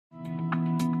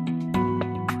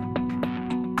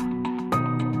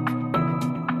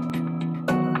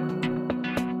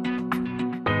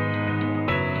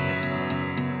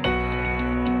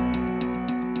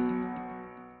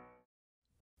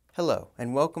Hello,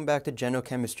 and welcome back to General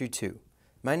Chemistry 2.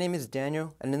 My name is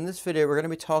Daniel, and in this video we're going to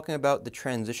be talking about the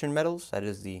transition metals, that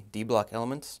is the D block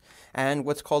elements, and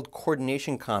what's called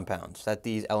coordination compounds that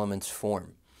these elements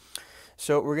form.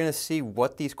 So we're going to see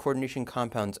what these coordination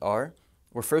compounds are.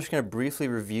 We're first going to briefly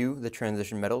review the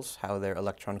transition metals, how their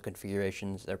electron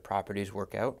configurations, their properties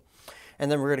work out.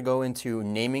 And then we're going to go into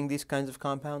naming these kinds of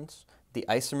compounds, the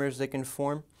isomers they can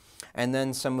form, and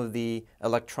then some of the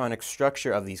electronic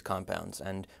structure of these compounds,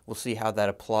 and we'll see how that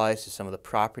applies to some of the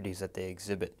properties that they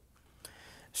exhibit.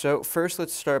 So first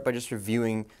let's start by just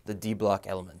reviewing the D block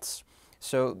elements.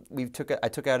 So I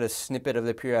took out a snippet of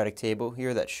the periodic table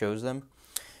here that shows them.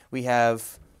 We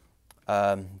have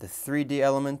the 3D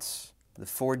elements, the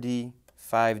 4D,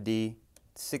 5D,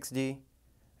 6D,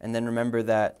 and then remember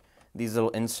that these little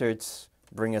inserts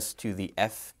bring us to the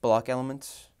F block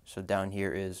elements. So down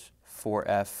here is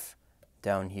 4F,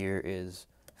 down here is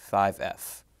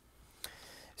 5F.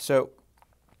 So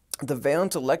the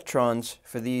valence electrons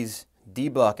for these D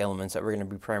block elements that we're going to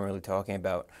be primarily talking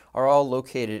about are all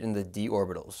located in the D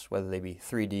orbitals, whether they be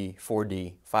 3D,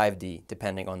 4D, 5D,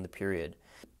 depending on the period.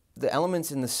 The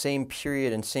elements in the same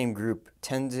period and same group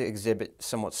tend to exhibit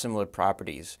somewhat similar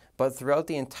properties, but throughout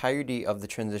the entirety of the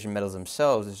transition metals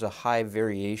themselves, there's a high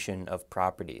variation of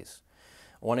properties.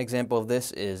 One example of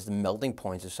this is the melting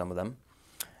points of some of them.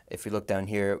 If you look down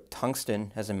here,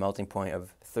 tungsten has a melting point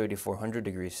of 3,400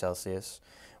 degrees Celsius,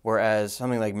 whereas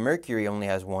something like mercury only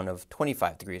has one of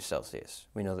 25 degrees Celsius.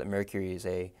 We know that mercury is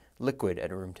a liquid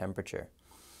at room temperature.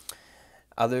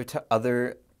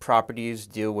 Other properties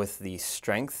deal with the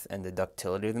strength and the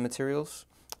ductility of the materials.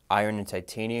 Iron and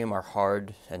titanium are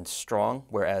hard and strong,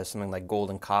 whereas something like gold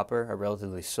and copper are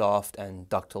relatively soft and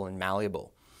ductile and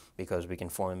malleable, because we can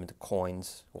form them into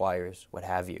coins, wires, what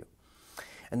have you.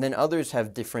 And then others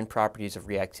have different properties of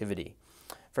reactivity.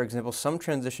 For example, some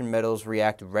transition metals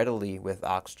react readily with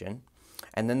oxygen,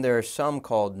 and then there are some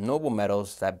called noble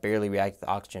metals that barely react with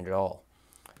oxygen at all.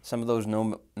 Some of those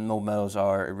noble metals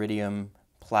are iridium,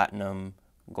 platinum,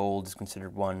 gold is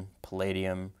considered one,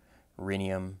 palladium,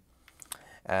 rhenium.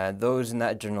 Those in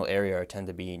that general area tend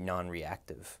to be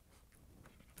non-reactive.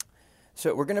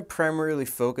 So we're going to primarily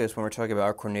focus, when we're talking about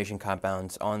our coordination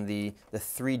compounds, on the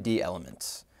 3D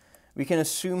elements. We can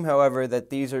assume, however, that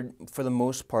these are, for the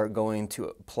most part, going to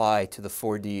apply to the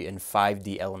 4D and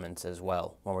 5D elements as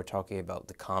well, when we're talking about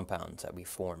the compounds that we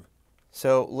form.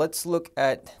 So let's look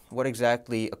at what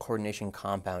exactly a coordination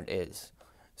compound is.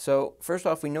 So first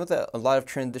off, we know that a lot of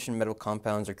transition metal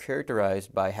compounds are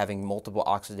characterized by having multiple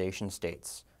oxidation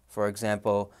states. For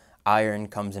example, iron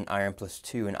comes in iron plus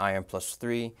 2 and iron plus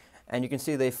 3, and you can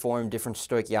see they form different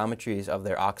stoichiometries of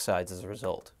their oxides as a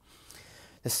result.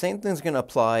 The same thing is going to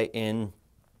apply in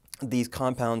these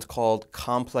compounds called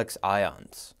complex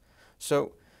ions.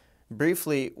 So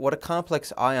briefly, what a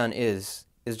complex ion is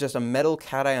just a metal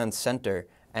cation center,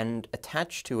 and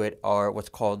attached to it are what's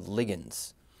called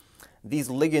ligands. These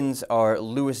ligands are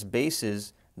Lewis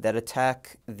bases that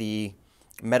attack the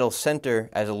metal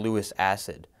center as a Lewis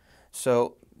acid.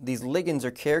 So these ligands are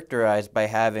characterized by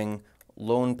having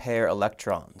lone pair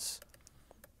electrons.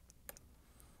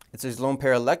 It's these lone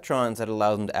pair electrons that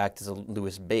allow them to act as a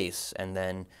Lewis base and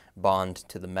then bond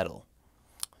to the metal.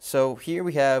 So here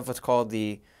we have what's called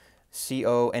the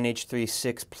CONH3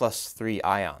 6 + 3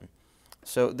 ion.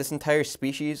 So this entire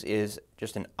species is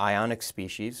just an ionic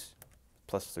species,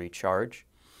 +3 charge.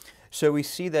 So we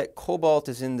see that cobalt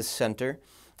is in the center,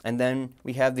 and then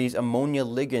we have these ammonia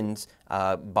ligands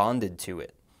bonded to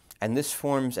it. And this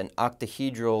forms an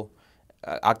octahedral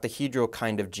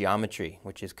kind of geometry,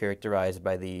 which is characterized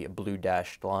by the blue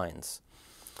dashed lines.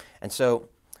 And so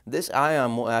this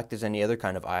ion will act as any other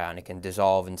kind of ion. It can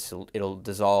dissolve it'll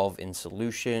dissolve in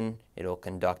solution, it'll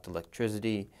conduct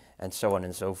electricity, and so on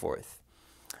and so forth.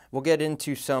 We'll get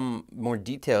into some more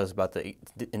details about the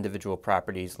individual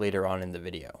properties later on in the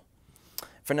video.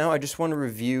 For now, I just want to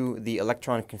review the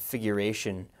electron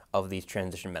configuration of these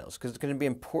transition metals, because it's going to be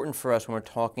important for us when we're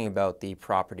talking about the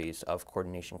properties of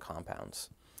coordination compounds.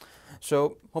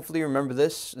 So hopefully you remember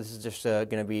this. This is just going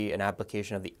to be an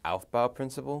application of the Aufbau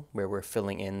principle, where we're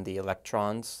filling in the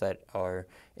electrons that are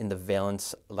in the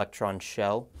valence electron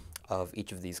shell of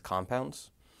each of these compounds.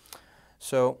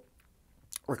 So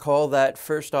recall that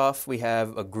first off, we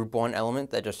have a group 1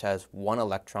 element that just has one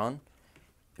electron.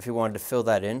 If we wanted to fill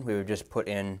that in, we would just put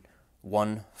in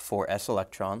one 4s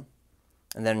electron.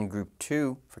 And then in group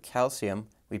 2, for calcium,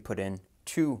 we put in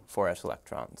two 4s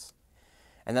electrons.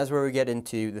 And that's where we get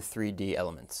into the 3D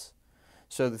elements.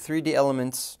 So the 3D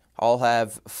elements all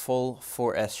have full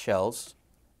 4s shells.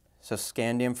 So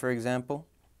scandium, for example,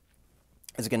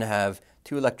 is going to have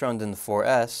 2 electrons in the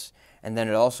 4s, and then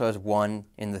it also has 1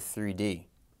 in the 3D.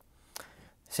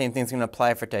 Same thing's going to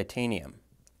apply for titanium.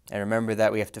 And remember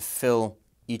that we have to fill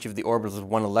each of the orbitals with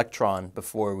 1 electron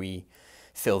before we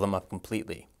fill them up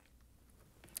completely.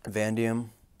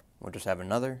 Vanadium, we'll just have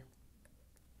another.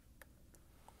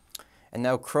 And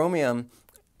now chromium,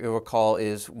 you'll recall,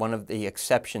 is one of the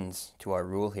exceptions to our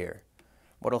rule here.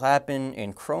 What will happen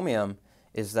in chromium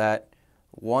is that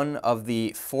one of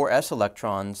the 4s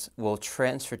electrons will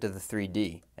transfer to the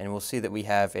 3D, and we'll see that we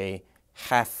have a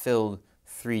half-filled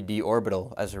 3D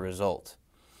orbital as a result.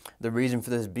 The reason for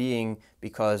this being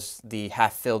because the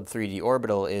half-filled 3D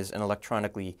orbital is an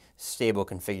electronically stable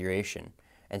configuration,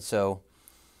 and so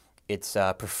it's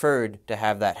preferred to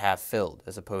have that half-filled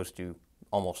as opposed to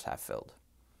almost half-filled.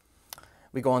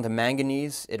 We go on to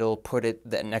manganese. It'll put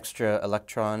an extra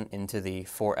electron into the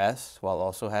 4s while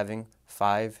also having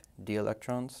 5 d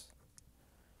electrons.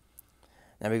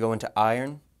 Then we go into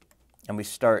iron, and we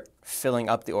start filling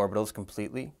up the orbitals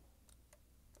completely.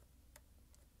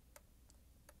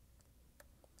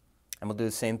 And we'll do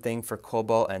the same thing for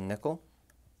cobalt and nickel.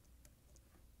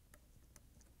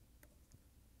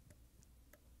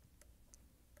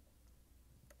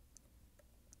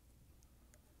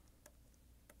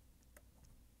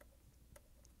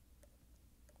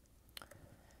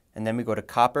 And then we go to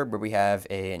copper, where we have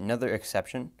another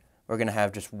exception. We're going to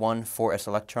have just 1 4s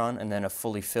electron and then a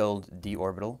fully filled d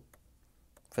orbital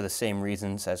for the same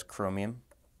reasons as chromium.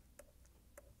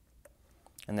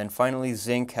 And then finally,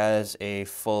 zinc has a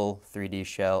full 3D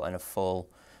shell and a full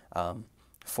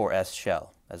 4s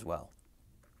shell as well.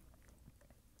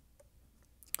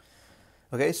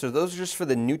 Okay, so those are just for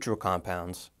the neutral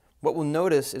compounds. What we'll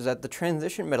notice is that the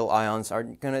transition metal ions are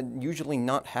going to usually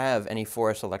not have any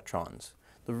 4s electrons.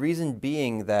 The reason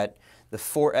being that the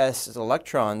 4s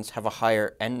electrons have a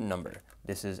higher n number.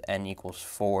 This is n equals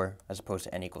 4 as opposed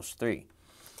to n equals 3.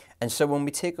 And so when we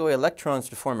take away electrons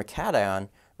to form a cation,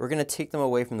 we're going to take them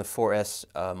away from the 4s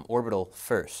orbital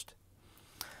first.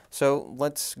 So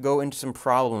let's go into some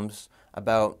problems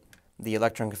about the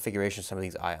electron configuration of some of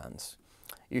these ions.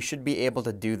 You should be able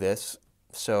to do this,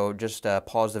 so just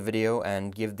pause the video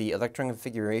and give the electron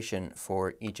configuration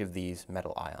for each of these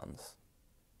metal ions.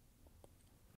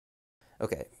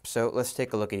 Okay, so let's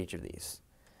take a look at each of these.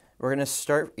 We're going to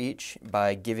start each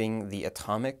by giving the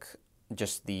atomic,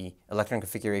 just the electron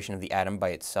configuration of the atom by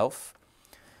itself.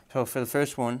 So for the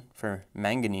first one, for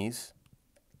manganese,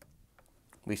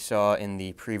 we saw in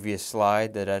the previous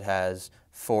slide that it has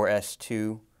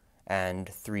 4s2 and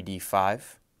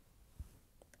 3d5.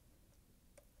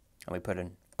 And we put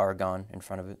an argon in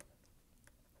front of it.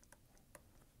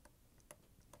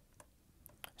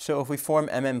 So if we form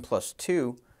Mn plus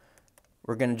 2,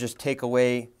 we're going to just take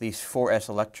away these 4s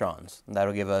electrons. And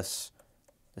that'll give us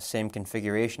the same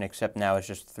configuration, except now it's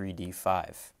just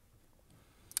 3d5.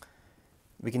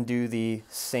 We can do the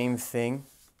same thing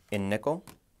in nickel.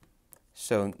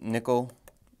 So nickel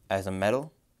as a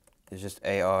metal is just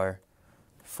Ar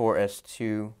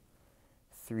 4s2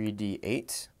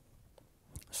 3d8.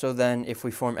 So then if we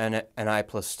form Ni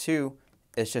plus 2,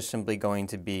 it's just simply going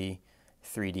to be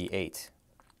 3d8.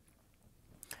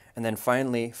 And then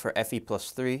finally, for Fe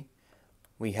plus 3,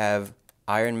 we have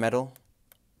iron metal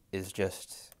is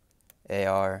just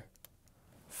Ar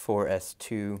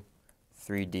 4s2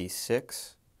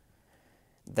 3d6.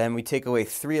 Then we take away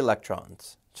 3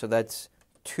 electrons. So that's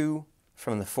 2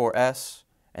 from the 4s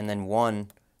and then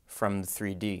 1 from the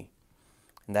 3d.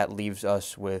 And that leaves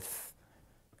us with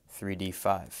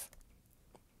 3d5.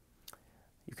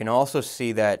 You can also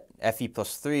see that Fe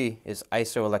plus 3 is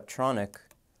isoelectronic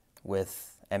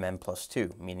with Mn plus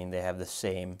 2, meaning they have the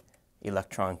same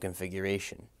electron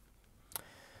configuration.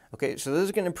 Okay, so this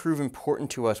is going to prove important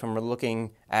to us when we're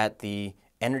looking at the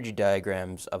energy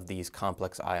diagrams of these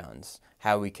complex ions,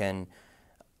 how we can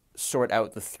sort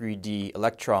out the 3D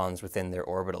electrons within their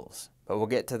orbitals. But we'll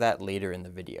get to that later in the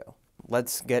video.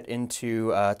 Let's get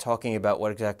into talking about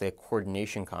what exactly a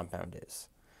coordination compound is.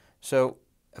 So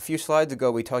a few slides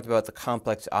ago we talked about the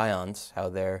complex ions, how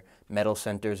they're metal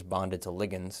centers bonded to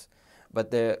ligands. But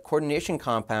the coordination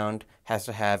compound has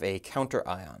to have a counter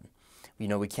ion. You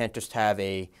know, we can't just have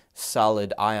a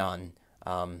solid ion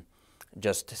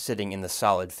just sitting in the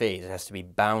solid phase. It has to be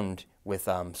bound with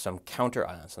some counter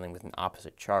ion, something with an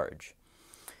opposite charge.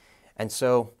 And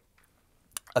so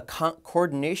a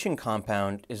coordination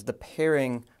compound is the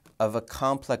pairing of a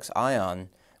complex ion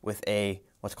with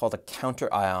what's called a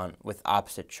counter ion with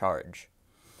opposite charge.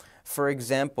 For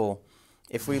example,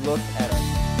 if we look at